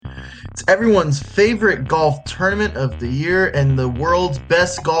It's everyone's favorite golf tournament of the year, and the world's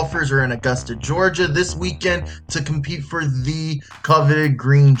best golfers are in Augusta, Georgia this weekend to compete for the coveted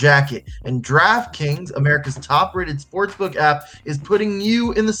green jacket. And DraftKings, America's top-rated sportsbook app, is putting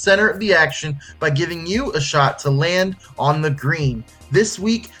you in the center of the action by giving you a shot to land on the green. This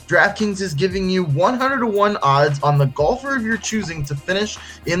week, DraftKings is giving you 100-to-1 odds on the golfer of your choosing to finish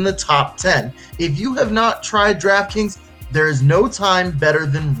in the top 10. If you have not tried DraftKings, there is no time better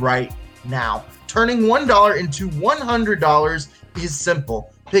than right now. Turning $1 into $100 is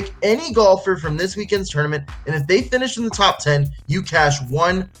simple. Pick any golfer from this weekend's tournament, and if they finish in the top 10, you cash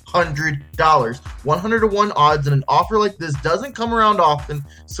 $100. 100-to-1 odds in an offer like this doesn't come around often,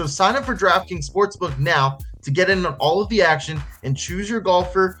 so sign up for DraftKings Sportsbook now to get in on all of the action and choose your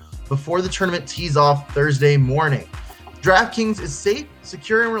golfer before the tournament tees off Thursday morning. DraftKings is safe,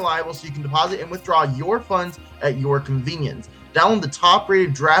 secure, and reliable, so you can deposit and withdraw your funds at your convenience. Download the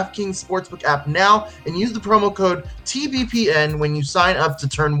top-rated DraftKings Sportsbook app now and use the promo code TBPN when you sign up to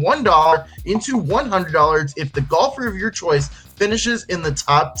turn $1 into $100 if the golfer of your choice finishes in the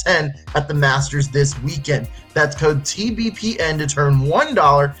top 10 at the Masters this weekend. That's code TBPN to turn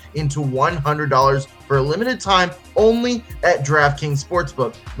 $1 into $100 for a limited time only at DraftKings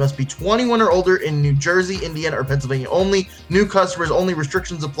Sportsbook. Must be 21 or older in New Jersey, Indiana, or Pennsylvania only. New customers only.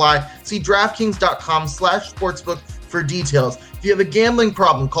 Restrictions apply. See DraftKings.com/sportsbook for details. If you have a gambling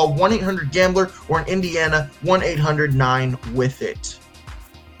problem, call 1-800-GAMBLER or in Indiana, 1-800-9-WITH-IT.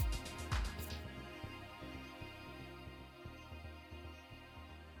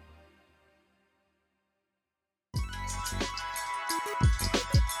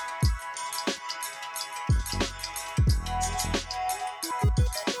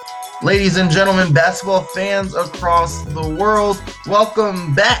 Ladies and gentlemen, basketball fans across the world,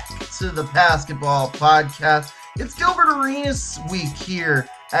 welcome back to the Pastketball Podcast. It's Gilbert Arenas week here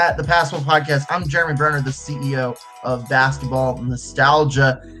at the Pastketball Podcast. I'm Jeremy Brener, the CEO of Basketball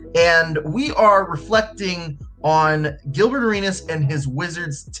Nostalgia, and we are reflecting on Gilbert Arenas and his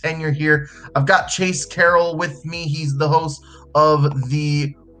Wizards tenure here. I've got Chase Carroll with me. He's the host of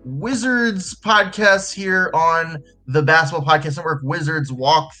the Wizards podcast here on the Basketball Podcast Network, Wizards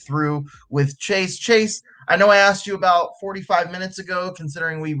Walkthrough with Chase. Chase, I know I asked you about 45 minutes ago,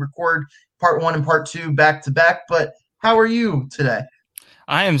 considering we record part 1 and part 2 back to back, but how are you today?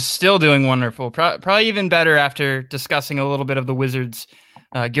 I am still doing wonderful. Probably even better after discussing a little bit of the Wizards'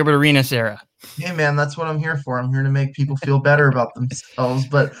 Gilbert Arenas era. Hey, man, that's what I'm here for. I'm here to make people feel better about themselves,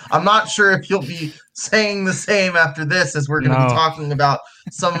 but I'm not sure if you'll be saying the same after this, as we're going to be talking about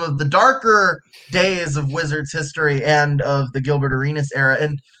some of the darker days of Wizards history and of the Gilbert Arenas era.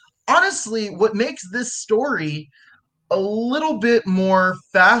 And honestly, what makes this story a little bit more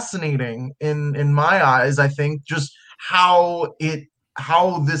fascinating in my eyes, I think, just how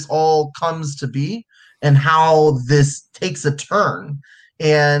this all comes to be and how this takes a turn.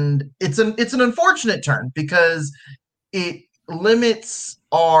 And it's an unfortunate turn because it limits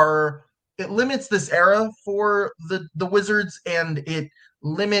this era for the Wizards, and it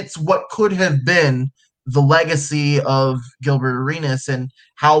limits what could have been the legacy of Gilbert Arenas and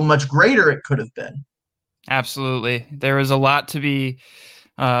how much greater it could have been. Absolutely. There was a lot to be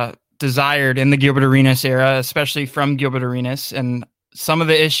desired in the Gilbert Arenas era, especially from Gilbert Arenas, and some of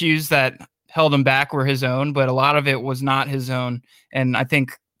the issues that held him back were his own, but a lot of it was not his own. And I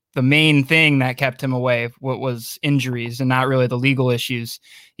think the main thing that kept him away was injuries and not really the legal issues.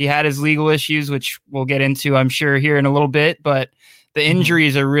 He had his legal issues, which we'll get into, I'm sure, here in a little bit, but the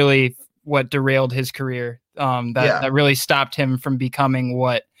injuries are really what derailed his career. That really stopped him from becoming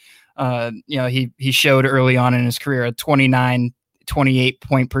what he showed early on in his career, a 29, 28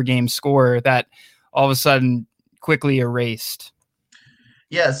 point per game scorer that all of a sudden quickly erased.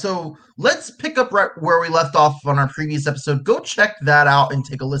 Yeah, so let's pick up right where we left off on our previous episode. Go check that out and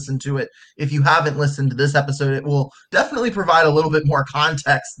take a listen to it. If you haven't listened to this episode, it will definitely provide a little bit more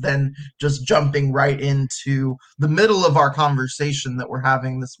context than just jumping right into the middle of our conversation that we're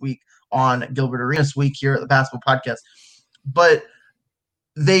having this week on Gilbert Arenas week here at the Basketball Podcast. But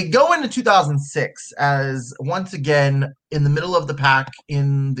they go into 2006 as, once again, in the middle of the pack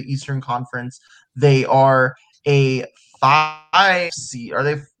in the Eastern Conference. They are a 5 seed.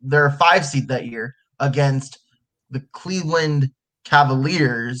 They're a 5 seed that year against the Cleveland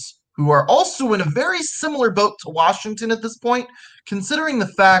Cavaliers, who are also in a very similar boat to Washington at this point, considering the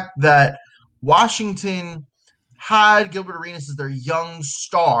fact that Washington had Gilbert Arenas as their young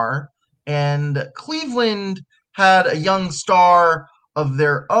star, and Cleveland had a young star of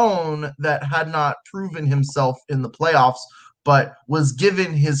their own that had not proven himself in the playoffs, but was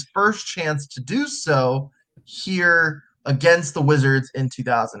given his first chance to do so here against the Wizards in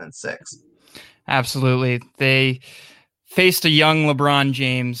 2006. Absolutely. They faced a young LeBron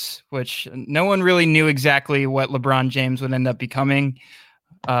James, which no one really knew exactly what LeBron James would end up becoming.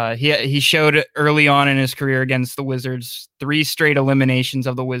 He showed early on in his career against the Wizards, 3 straight eliminations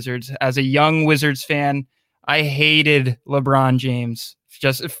of the Wizards. As a young Wizards fan, I hated LeBron James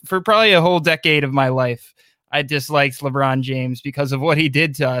just for probably a whole decade of my life. I disliked LeBron James because of what he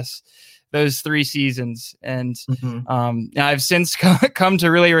did to us those 3 seasons. And I've since come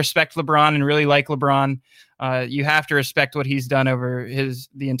to really respect LeBron and really like LeBron. You have to respect what he's done over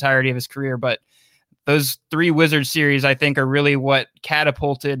the entirety of his career. But those 3 Wizards series, I think, are really what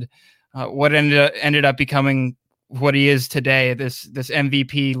catapulted what ended up becoming what he is today, this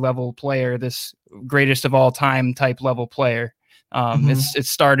MVP level player, this greatest of all time type level player. It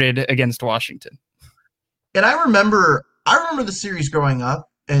started against Washington. And I remember the series growing up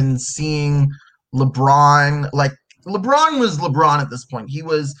and seeing LeBron. Like, LeBron was LeBron at this point. He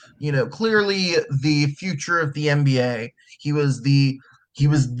was, clearly the future of the NBA. He was the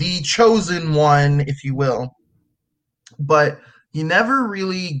chosen one, if you will. But you never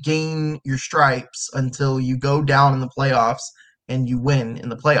really gain your stripes until you go down in the playoffs and you win in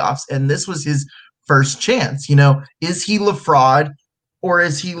the playoffs. And this was his first chance. Is he LeFraud or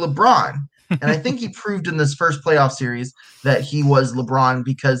is he LeBron? And I think he proved in this first playoff series that he was LeBron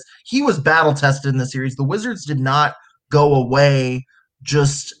because he was battle tested in the series. The Wizards did not go away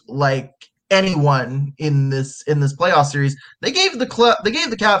just like anyone in this playoff series. They gave the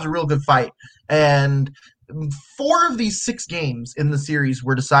Cavs a real good fight, and 4 of these 6 games in the series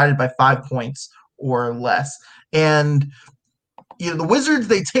were decided by 5 points or less. And the Wizards,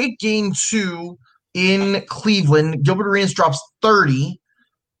 they take game 2 in Cleveland. Gilbert Arenas drops 30.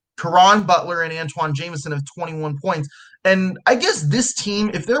 Caron Butler and Antoine Jamison have 21 points. And I guess this team,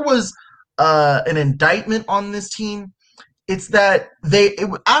 if there was an indictment on this team, it's that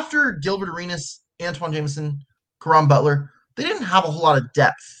after Gilbert Arenas, Antoine Jamison, Caron Butler, they didn't have a whole lot of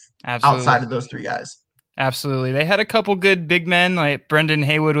depth outside of those 3 guys. Absolutely. They had a couple good big men, like Brendan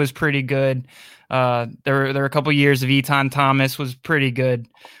Haywood was pretty good. There were a couple years of Eton Thomas was pretty good.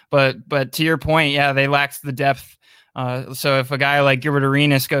 But to your point, yeah, they lacked the depth. So if a guy like Gilbert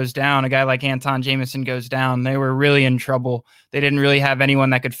Arenas goes down, a guy like Anton Jamison goes down, they were really in trouble. They didn't really have anyone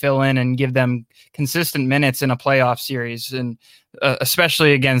that could fill in and give them consistent minutes in a playoff series, and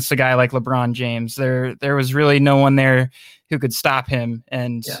especially against a guy like LeBron James. There was really no one there who could stop him.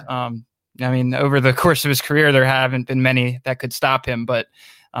 And over the course of his career, there haven't been many that could stop him. But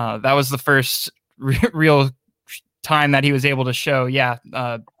that was the first real time that he was able to show,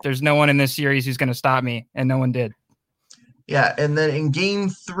 there's no one in this series who's going to stop me, and no one did. Yeah, and then in game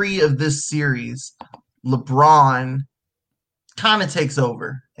 3 of this series, LeBron kind of takes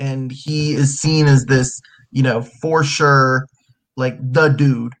over, and he is seen as this, for sure, like the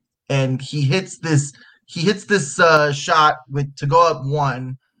dude. And he hits this shot to go up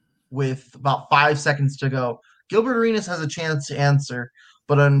 1 with about 5 seconds to go. Gilbert Arenas has a chance to answer,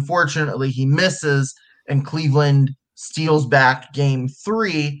 but unfortunately he misses, and Cleveland steals back game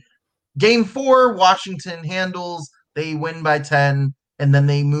 3. Game 4, Washington handles. They win by 10, and then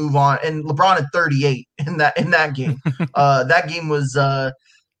they move on. And LeBron had 38 in that game. That game was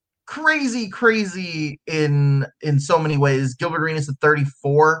crazy in so many ways. Gilbert Arenas had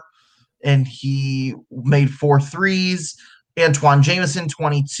 34, and he made 4 threes. Antoine Jamison,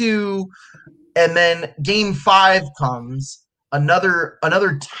 22. And then game 5 comes, another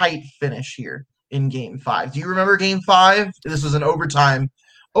tight finish here in game 5. Do you remember game 5? This was an overtime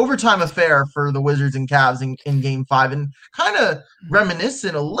affair for the Wizards and Cavs in game 5, and kind of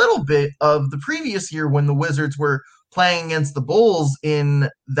reminiscent a little bit of the previous year when the Wizards were playing against the Bulls in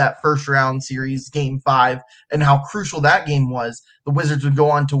that first round series, game 5, and how crucial that game was. The Wizards would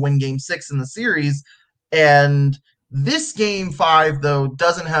go on to win game 6 in the series, and this game 5, though,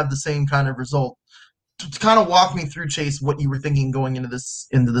 doesn't have the same kind of result. To kind of walk me through, Chase, what you were thinking going into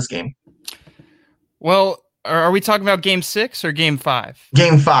this game. Well, are we talking about game 6 or game 5?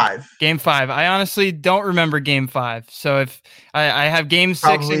 Game 5. Game 5. I honestly don't remember game 5. So if I have game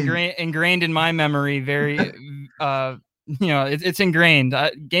 6 ingrained in my memory, very, it's ingrained.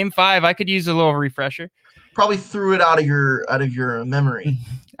 Game 5, I could use a little refresher. Probably threw it out of your memory.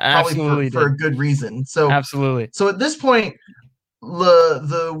 Absolutely, for a good reason. So absolutely. So at this point,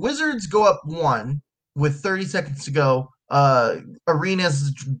 the Wizards go up 1 with 30 seconds to go.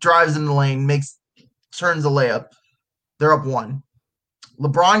 Arenas drives in the lane, turns a layup. They're up 1.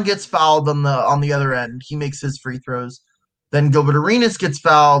 LeBron gets fouled on the other end. He makes his free throws. Then Gilbert Arenas gets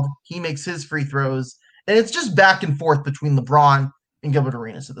fouled. He makes his free throws. And it's just back and forth between LeBron and Gilbert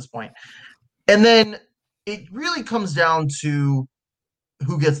Arenas at this point. And then it really comes down to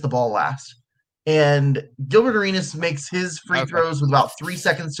who gets the ball last. And Gilbert Arenas makes his free Okay. throws with about 3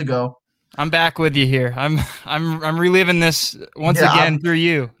 seconds to go. I'm back with you here. I'm reliving this once Yeah, again through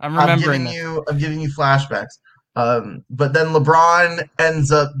you. I'm I'm remembering giving this. you I'm giving you flashbacks. But then LeBron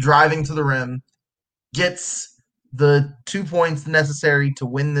ends up driving to the rim, gets the 2 points necessary to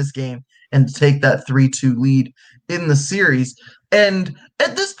win this game and to take that 3-2 lead in the series. And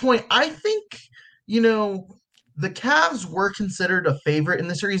at this point, I think, you know, the Cavs were considered a favorite in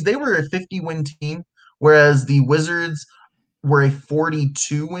the series. They were a 50-win team, whereas the Wizards were a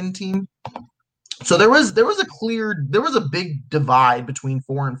 42-win team. So there was a big divide between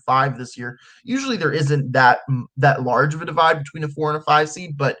 4 and 5 this year. Usually there isn't that large of a divide between a 4 and a 5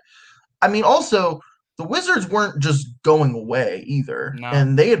 seed, but I mean also the Wizards weren't just going away either, No.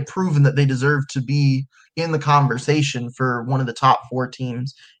 and they had proven that they deserved to be in the conversation for one of the top 4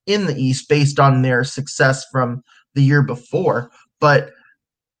 teams in the East based on their success from the year before. But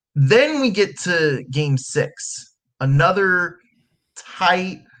then we get to game 6, another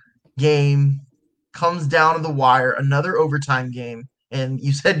tight game comes down to the wire, another overtime game. And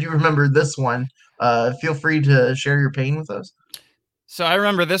you said you remember this one. Feel free to share your pain with us. So I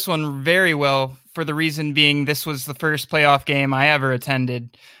remember this one very well for the reason being this was the first playoff game I ever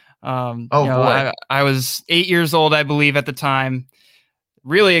attended. Oh boy. I was 8 years old, I believe, at the time.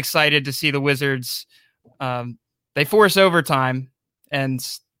 Really excited to see the Wizards. They force overtime, and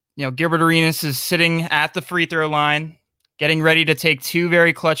Gilbert Arenas is sitting at the free throw line, getting ready to take 2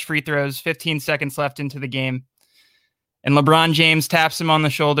 very clutch free throws. 15 seconds left into the game. And LeBron James taps him on the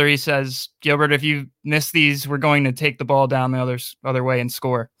shoulder. He says, "Gilbert, if you miss these, we're going to take the ball down the other way and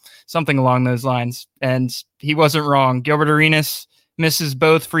score." Something along those lines. And he wasn't wrong. Gilbert Arenas misses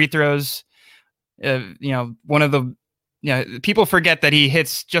both free throws. One of the people forget that he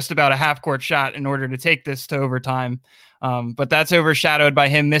hits just about a half-court shot in order to take this to overtime. But that's overshadowed by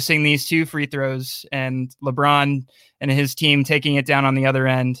him missing these 2 free throws and LeBron and his team taking it down on the other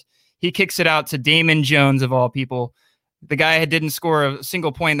end. He kicks it out to Damon Jones, of all people. The guy didn't score a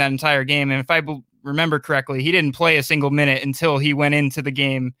single point that entire game. And if I remember correctly, he didn't play a single minute until he went into the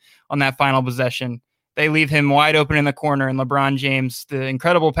game on that final possession. They leave him wide open in the corner, and LeBron James, the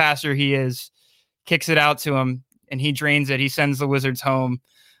incredible passer he is, kicks it out to him, and he drains it. He sends the Wizards home,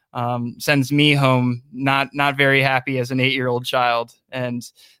 sends me home, not very happy as an 8-year-old child. And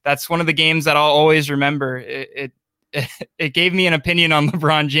that's one of the games that I'll always remember. It gave me an opinion on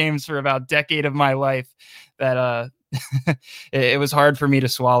LeBron James for about a decade of my life that it was hard for me to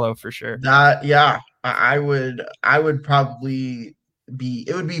swallow, for sure. Yeah, I would probably be.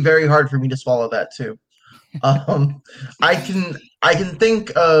 It would be very hard for me to swallow that too. Um, I can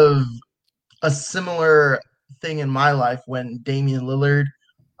think of a similar thing in my life when Damian Lillard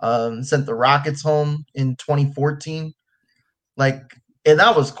sent the Rockets home in 2014. Like, and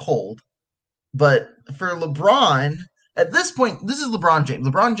that was cold. But for LeBron, at this point, this is LeBron James.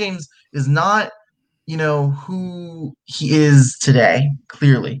 LeBron James is not, who he is today,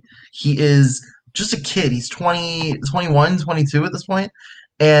 clearly. He is just a kid. He's 20, 21, 22 at this point.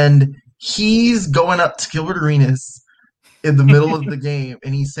 And he's going up to Gilbert Arenas in the middle of the game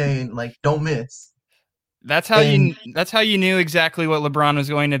and he's saying, like, don't miss. That's how And you knew exactly what LeBron was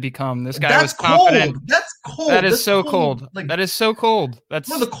going to become. This guy was that's confident. cold. That's cold. That is That's so cold. cold. Like, That is so cold. That's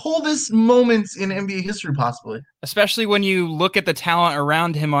one of the coldest moments in NBA history, possibly. especially when you look at the talent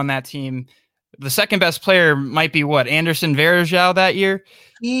around him on that team. The second best player might be Anderson Varejao that year.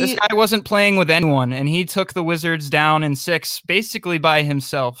 This He guy wasn't playing with anyone, and he took the Wizards down in 6 basically by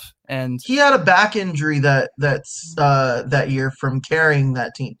himself. And he had a back injury that year from carrying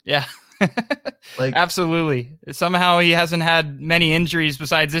that team. yeah, Like, absolutely. Somehow he hasn't had many injuries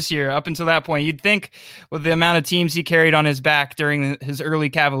besides this year up until that point. You'd think with the amount of teams he carried on his back during his early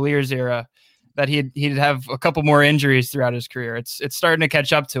Cavaliers era that he'd have a couple more injuries throughout his career. It's starting to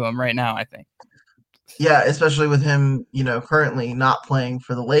catch up to him right now, I think. yeah, especially with him, currently not playing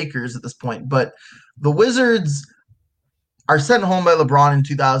for the Lakers at this point. But the Wizards are sent home by LeBron in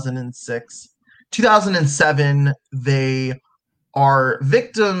 2006. 2007, they are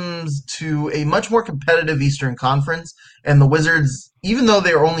victims to a much more competitive Eastern Conference. And the Wizards, even though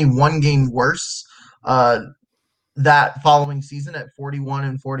they are only 1 game worse that following season at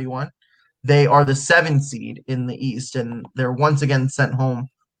 41-41, they are the 7th seed in the East. And they're once again sent home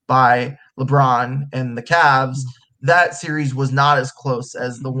by LeBron and the Cavs. That series was not as close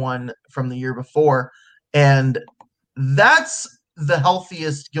as the one from the year before. And that's the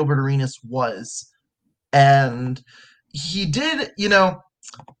healthiest Gilbert Arenas was. And he did,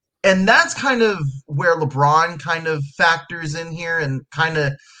 and that's kind of where LeBron kind of factors in here and kind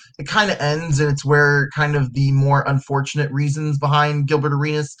of it kind of ends, and it's where kind of the more unfortunate reasons behind Gilbert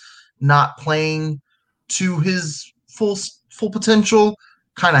Arenas not playing to his full potential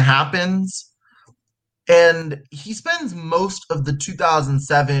kind of happens. And he spends most of the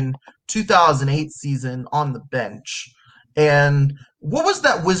 2007 2008 season on the bench. And what was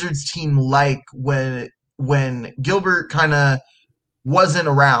that Wizards team like when Gilbert kind of wasn't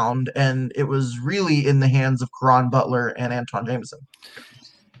around and it was really in the hands of Caron Butler and Anton Jameson?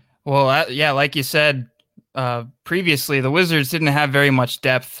 Well, yeah, like you said previously, the Wizards didn't have very much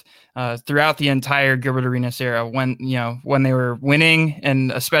depth throughout the entire Gilbert Arenas era. When they were winning,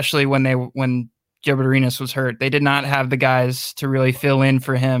 and especially when Gilbert Arenas was hurt, they did not have the guys to really fill in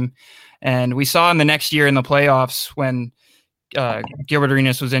for him. And we saw in the next year in the playoffs when Gilbert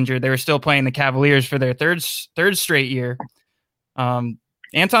Arenas was injured, they were still playing the Cavaliers for their third straight year.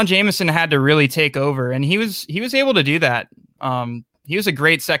 Anton Jameson had to really take over, and he was able to do that. He was a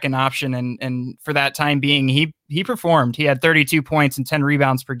great second option, and for that time being, he performed. He had 32 points and 10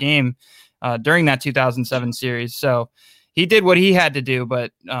 rebounds per game during that 2007 series. So he did what he had to do,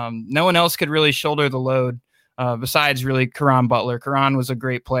 but no one else could really shoulder the load besides really Caron Butler. Caron was a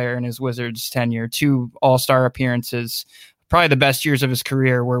great player in his Wizards tenure, 2 All-Star appearances. Probably the best years of his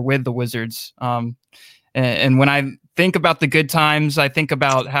career were with the Wizards. And when I think about the good times, I think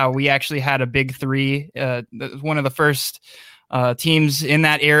about how we actually had a big three. One of the first teams in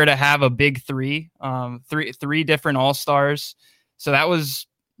that era to have a big three different All-Stars. So that was,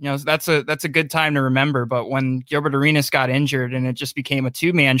 that's a good time to remember. But when Gilbert Arenas got injured and it just became a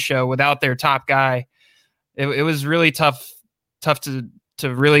 2-man show without their top guy, it was really tough to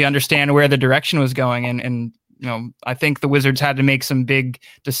really understand where the direction was going. And I think the Wizards had to make some big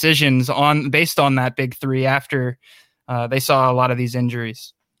decisions based on that big three after they saw a lot of these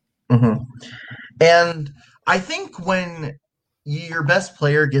injuries. Mm-hmm. And I think when your best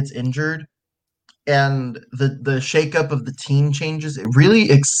player gets injured and the shakeup of the team changes, it really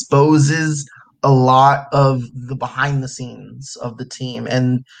exposes a lot of the behind the scenes of the team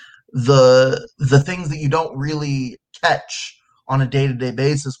and the things that you don't really catch on a day-to-day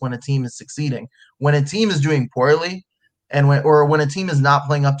basis when a team is succeeding. When a team is doing poorly and when a team is not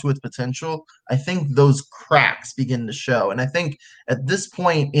playing up to its potential, I think those cracks begin to show. And I think at this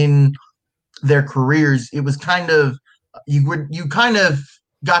point in their careers, it was kind of you kind of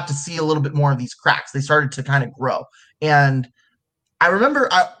got to see a little bit more of these cracks. They started to kind of grow. And I remember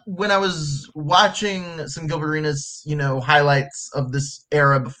when I was watching some Gilbert Arenas, highlights of this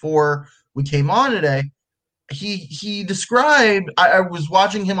era before we came on today, he described, I was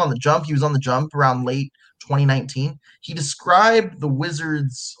watching him on the jump. He was on the jump around late 2019. He described the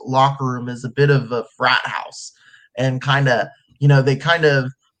Wizards locker room as a bit of a frat house, and there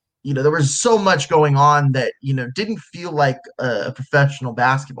was so much going on that, didn't feel like a professional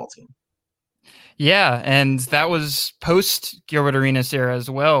basketball team. Yeah, and that was post Gilbert Arenas era as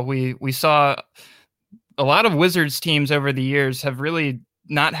well. We saw a lot of Wizards teams over the years have really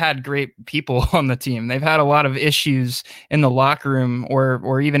not had great people on the team. They've had a lot of issues in the locker room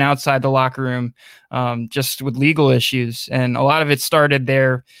or even outside the locker room, just with legal issues. And a lot of it started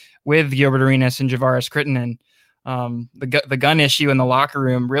there with Gilbert Arenas and Javaris Crittenton. The gun issue in the locker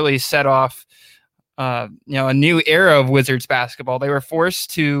room really set off, a new era of Wizards basketball. They were forced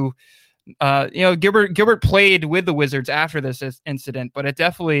to, Gilbert played with the Wizards after this incident, but it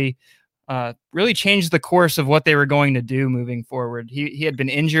definitely really changed the course of what they were going to do moving forward. He had been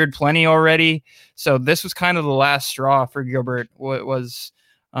injured plenty already, so this was kind of the last straw for Gilbert. What was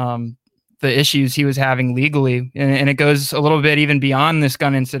the issues he was having legally, and it goes a little bit even beyond this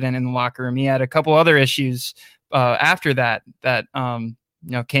gun incident in the locker room. He had a couple other issues after that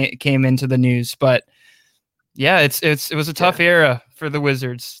came into the news, but yeah, it was a tough era for the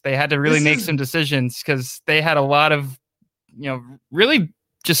Wizards. They had to really make some decisions because they had a lot of, really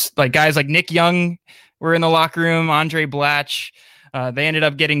just like guys like Nick Young were in the locker room, Andre Blatch. They ended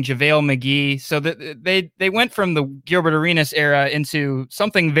up getting JaVale McGee. So they went from the Gilbert Arenas era into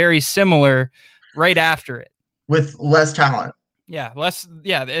something very similar right after it. With less talent. Yeah, less.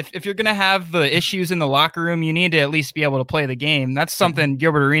 Yeah, if you're going to have the issues in the locker room, you need to at least be able to play the game. That's something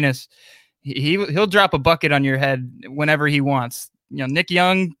Gilbert Arenas, he'll drop a bucket on your head whenever he wants. Nick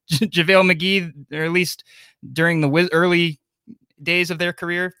Young, JaVale McGee, or at least during the early days of their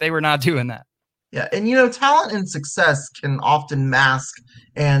career, they were not doing that. Yeah, and talent and success can often mask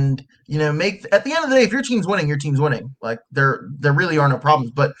and make, at the end of the day, if your team's winning, your team's winning. Like there really are no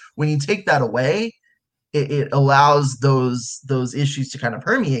problems. But when you take that away, it allows those issues to kind of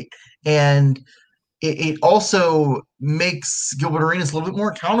permeate, and it also makes Gilbert Arenas a little bit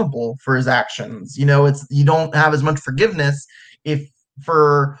more accountable for his actions. You don't have as much forgiveness if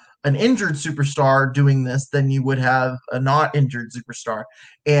for an injured superstar doing this than you would have a not injured superstar.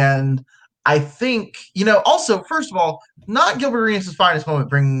 And I think, also, first of all, not Gilbert Arenas' finest moment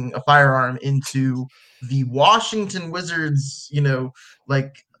bringing a firearm into the Washington Wizards,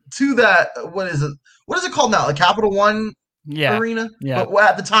 like to that, what is it? What is it called now? The Capital One Yeah. Arena? Yeah. But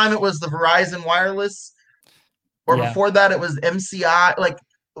at the time it was the Verizon Wireless, or Yeah. before that it was MCI, like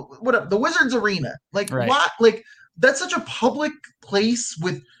what the Wizards Arena. Like Right. why, like that's such a public place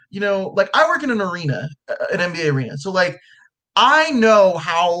with, like I work in an arena, an NBA arena. So like I know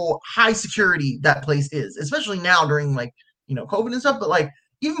how high security that place is, especially now during like, COVID and stuff, but like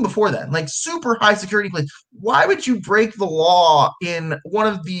even before then, like super high security place. Why would you break the law in one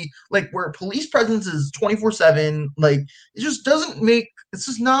of the, like, where police presence is 24/7? Like it just doesn't make, it's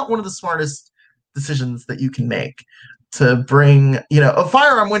just not one of the smartest decisions that you can make to bring, a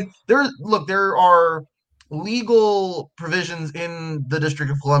firearm when there are legal provisions in the District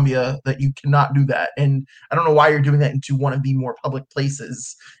of Columbia that you cannot do that. And I don't know why you're doing that into one of the more public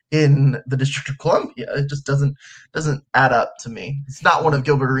places in the District of Columbia. It just doesn't add up to me. It's not one of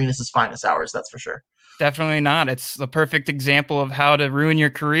Gilbert Arenas' finest hours, that's for sure. Definitely not. It's the perfect example of how to ruin your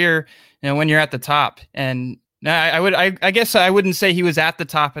career, when you're at the top. And I guess I wouldn't say he was at the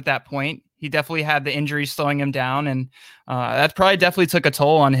top at that point. He definitely had the injuries slowing him down, and that probably definitely took a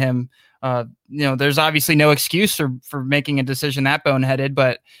toll on him. There's obviously no excuse for making a decision that boneheaded,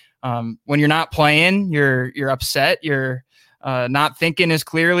 but when you're not playing, you're upset. You're not thinking as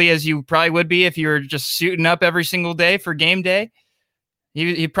clearly as you probably would be if you were just suiting up every single day for game day.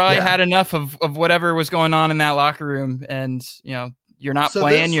 He probably had enough of whatever was going on in that locker room, and you're not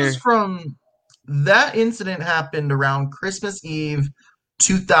playing. This was from that incident happened around Christmas Eve,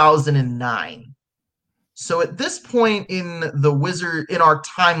 2009. So at this point in our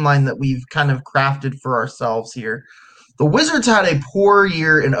timeline that we've kind of crafted for ourselves here, the Wizards had a poor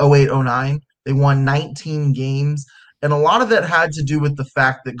year in 08-09. They won 19 games, and a lot of that had to do with the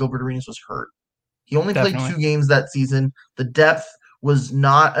fact that Gilbert Arenas was hurt. He only played 2 games that season. The depth was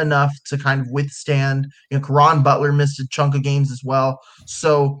not enough to kind of withstand. Caron Butler missed a chunk of games as well.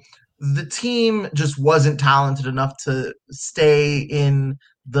 So the team just wasn't talented enough to stay in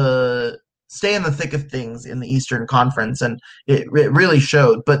the thick of things in the Eastern Conference, and it really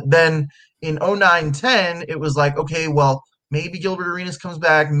showed. But then in 09-10, it was like, okay, well, maybe Gilbert Arenas comes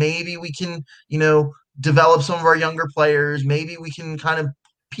back. Maybe we can, develop some of our younger players. Maybe we can kind of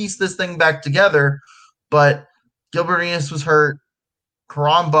piece this thing back together. But Gilbert Arenas was hurt.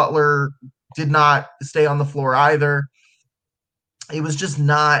 Caron Butler did not stay on the floor either. It was just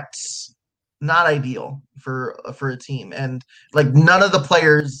not ideal for a team, and like none of the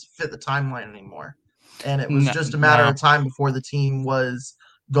players fit the timeline anymore, and it was just a matter of time before the team was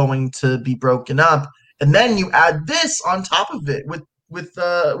going to be broken up. And then you add this on top of it with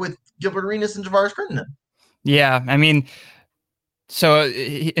Gilbert Arenas and Javaris Crittenton. Yeah, I mean, so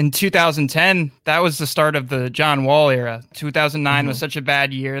in 2010, that was the start of the John Wall era. 2009 was such a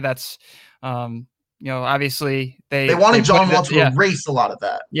bad year. That's obviously they wanted John Wall to erase a lot of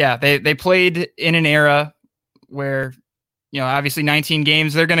that. Yeah, they played in an era where, obviously 19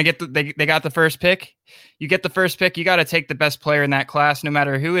 games, they're going to get they got the first pick. You get the first pick, you got to take the best player in that class, no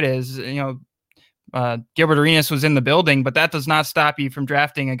matter who it is. Gilbert Arenas was in the building, but that does not stop you from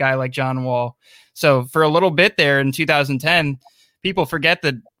drafting a guy like John Wall. So for a little bit there in 2010, people forget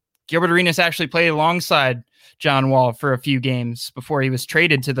that Gilbert Arenas actually played alongside John Wall for a few games before he was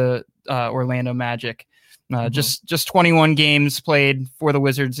traded to the Orlando Magic. Just 21 games played for the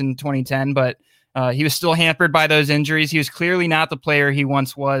Wizards in 2010, but he was still hampered by those injuries. He was clearly not the player he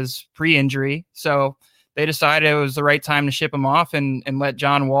once was pre-injury. So they decided it was the right time to ship him off and let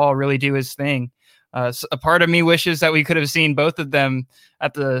John Wall really do his thing. So a part of me wishes that we could have seen both of them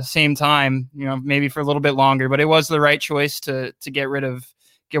at the same time, maybe for a little bit longer, but it was the right choice to get rid of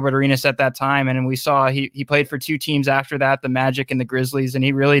Gilbert Arenas at that time. And we saw he played for 2 teams after that, the Magic and the Grizzlies, and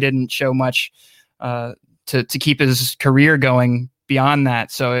he really didn't show much to keep his career going beyond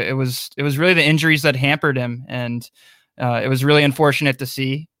that. So it was really the injuries that hampered him, and it was really unfortunate to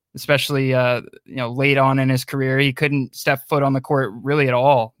see, especially late on in his career. He couldn't step foot on the court really at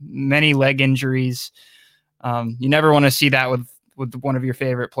all. Many leg injuries. You never want to see that with one of your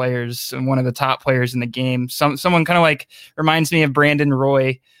favorite players and one of the top players in the game. Someone kind of like reminds me of Brandon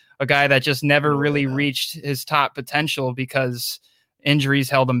Roy, a guy that just never really reached his top potential because injuries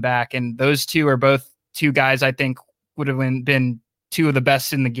held him back. And those two are both 2 guys I think would have been 2 of the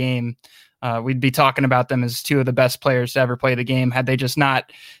best in the game. We'd be talking about them as 2 of the best players to ever play the game had they just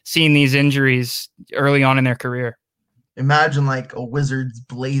not seen these injuries early on in their career. Imagine like a Wizards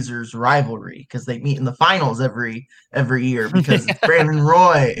Blazers rivalry because they meet in the finals every year because it's Brandon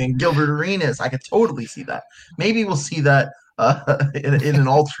Roy and Gilbert Arenas. I could totally see that. Maybe we'll see that in an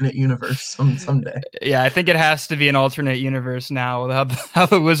alternate universe someday. Yeah, I think it has to be an alternate universe now with how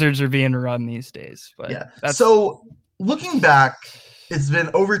the Wizards are being run these days. But Yeah. So looking back, it's been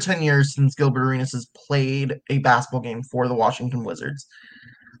over 10 years since Gilbert Arenas has played a basketball game for the Washington Wizards.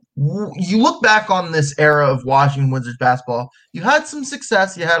 You look back on this era of Washington Wizards basketball, you had some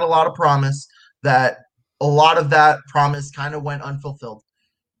success, you had a lot of promise, that a lot of that promise kind of went unfulfilled.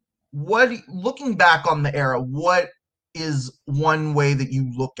 Looking back on the era, what is one way that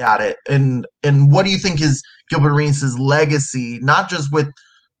you look at it, and what do you think is Gilbert Arenas' legacy, not just with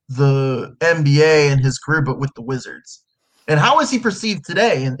the NBA and his career, but with the Wizards? And how is he perceived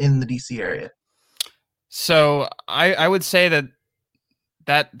today in the DC area? So I would say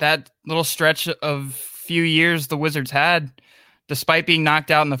that little stretch of few years the Wizards had, despite being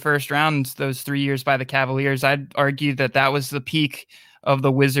knocked out in the first round, those 3 years by the Cavaliers, I'd argue that was the peak of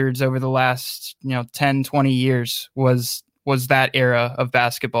the Wizards over the last 10, 20 years was that era of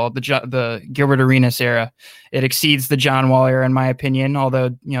basketball, the Gilbert Arenas era. It exceeds the John Wall era, in my opinion,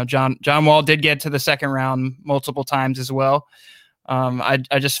 although John Wall did get to the second round multiple times as well. I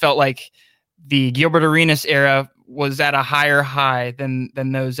just felt like the Gilbert Arenas era was at a higher high than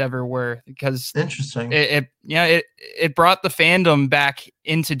those ever were, because interesting. It brought the fandom back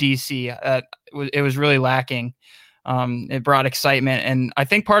into DC. It was really lacking. It brought excitement, and I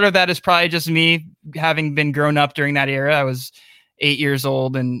think part of that is probably just me having been grown up during that era. I was 8 years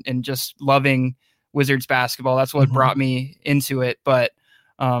old and just loving Wizards basketball. That's what brought me into it. But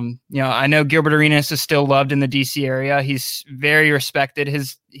I know Gilbert Arenas is still loved in the DC area. He's very respected.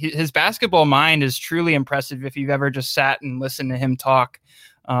 His basketball mind is truly impressive. If you've ever just sat and listened to him talk,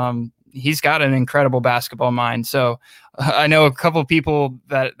 he's got an incredible basketball mind. So I know a couple of people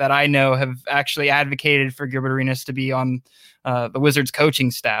that I know have actually advocated for Gilbert Arenas to be on the Wizards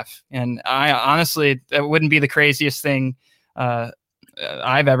coaching staff. And I honestly, that wouldn't be the craziest thing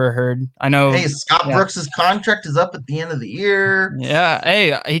I've ever heard. I know. Hey, Scott Brooks's contract is up at the end of the year. Yeah.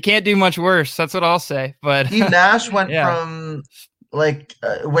 Hey, he can't do much worse. That's what I'll say. But Steve Nash went from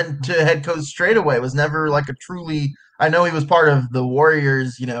went to head coach straight away. Was never like a truly. I know he was part of the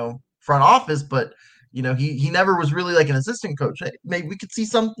Warriors, front office, but he never was really like an assistant coach. Hey, maybe we could see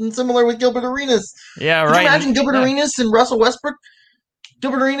something similar with Gilbert Arenas. Yeah, Could right. you imagine Gilbert Arenas and Russell Westbrook,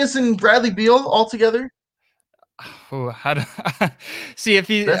 Gilbert Arenas and Bradley Beal all together? Ooh, see if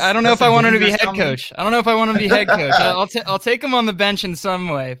he? I don't know if I want him to be head coach. I don't know if I want him to be head coach. I'll take him on the bench in some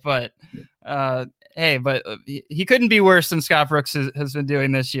way, but hey, but he couldn't be worse than Scott Brooks has been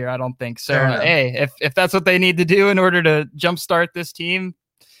doing this year. I don't think so. Hey, if that's what they need to do in order to jumpstart this team,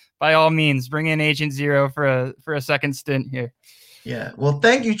 by all means, bring in Agent Zero for a second stint here. Yeah. Well,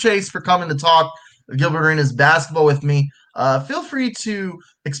 thank you, Chase, for coming to talk Gilbert Arenas basketball with me. Feel free to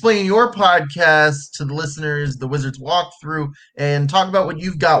explain your podcast to the listeners, the Wizards Walkthrough, and talk about what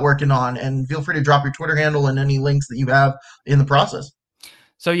you've got working on. And feel free to drop your Twitter handle and any links that you have in the process.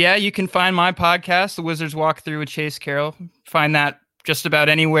 So, yeah, you can find my podcast, The Wizards Walkthrough with Chase Carroll. Find that just about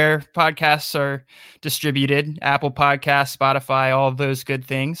anywhere podcasts are distributed, Apple Podcasts, Spotify, all of those good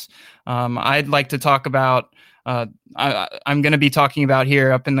things. I'd like to talk about, I'm going to be talking about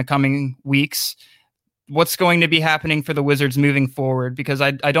here up in the coming weeks, what's going to be happening for the Wizards moving forward, because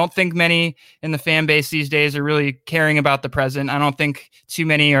I don't think many in the fan base these days are really caring about the present. I don't think too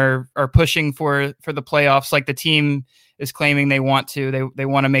many are pushing for the playoffs like the team is claiming they want to. They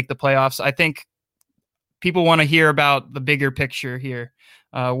want to make the playoffs. I think people want to hear about the bigger picture here.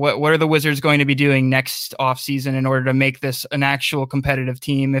 What are the Wizards going to be doing next offseason in order to make this an actual competitive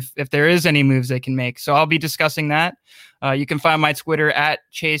team, if there is any moves they can make? So I'll be discussing that. You can find my Twitter at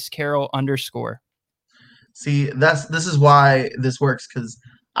 @ChaseCarroll_. See, this is why this works, because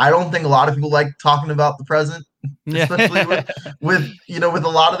I don't think a lot of people like talking about the present, especially with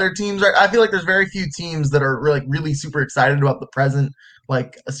a lot of their teams. I feel like there's very few teams that are really super excited about the present,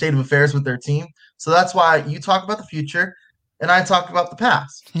 like a state of affairs with their team. So that's why you talk about the future and I talk about the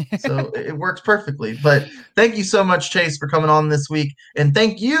past. So it works perfectly. But thank you so much, Chase, for coming on this week. And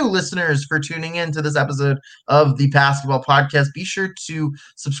thank you, listeners, for tuning in to this episode of the Pastketball Podcast. Be sure to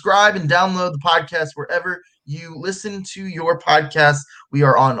subscribe and download the podcast wherever you listen to your podcasts. We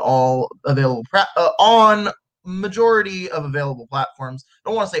are on all available on majority of available platforms. I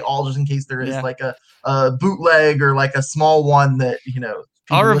don't want to say all, just in case there is like a bootleg or like a small one that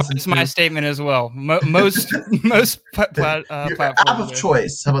I'll listen revise my to. statement as well. Most Your platforms app of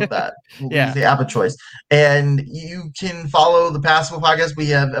choice. How about that? We'll use Yeah. the app of choice. And you can follow the Pastketball podcast. We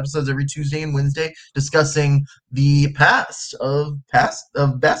have episodes every Tuesday and Wednesday discussing the past of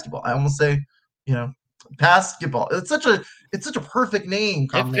basketball. I almost say, Pastketball. It's such a perfect name It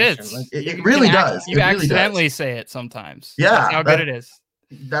combination. fits. Like, it You really can does. you It really accidentally does. say it sometimes. That's Yeah, how good it is.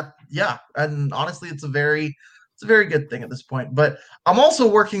 and honestly, it's a very good thing at this point. But I'm also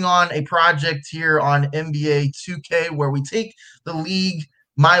working on a project here on NBA 2K where we take the league,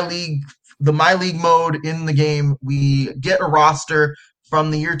 the my league mode in the game. We get a roster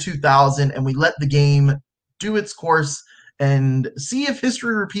from the year 2000 and we let the game do its course and see if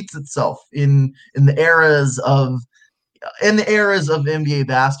history repeats itself in the eras of NBA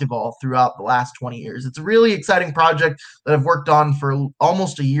basketball throughout the last 20 years. It's a really exciting project that I've worked on for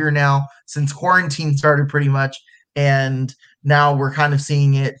almost a year now, since quarantine started pretty much. And now we're kind of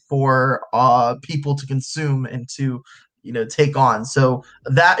seeing it for people to consume and to take on. So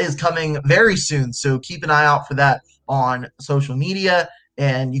that is coming very soon. So keep an eye out for that on social media.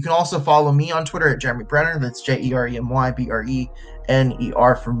 And you can also follow me on Twitter at Jeremy Brener. That's JeremyBrener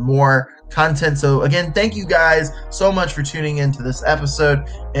for more content. So again, thank you guys so much for tuning into this episode.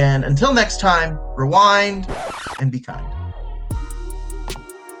 And until next time, rewind and be kind.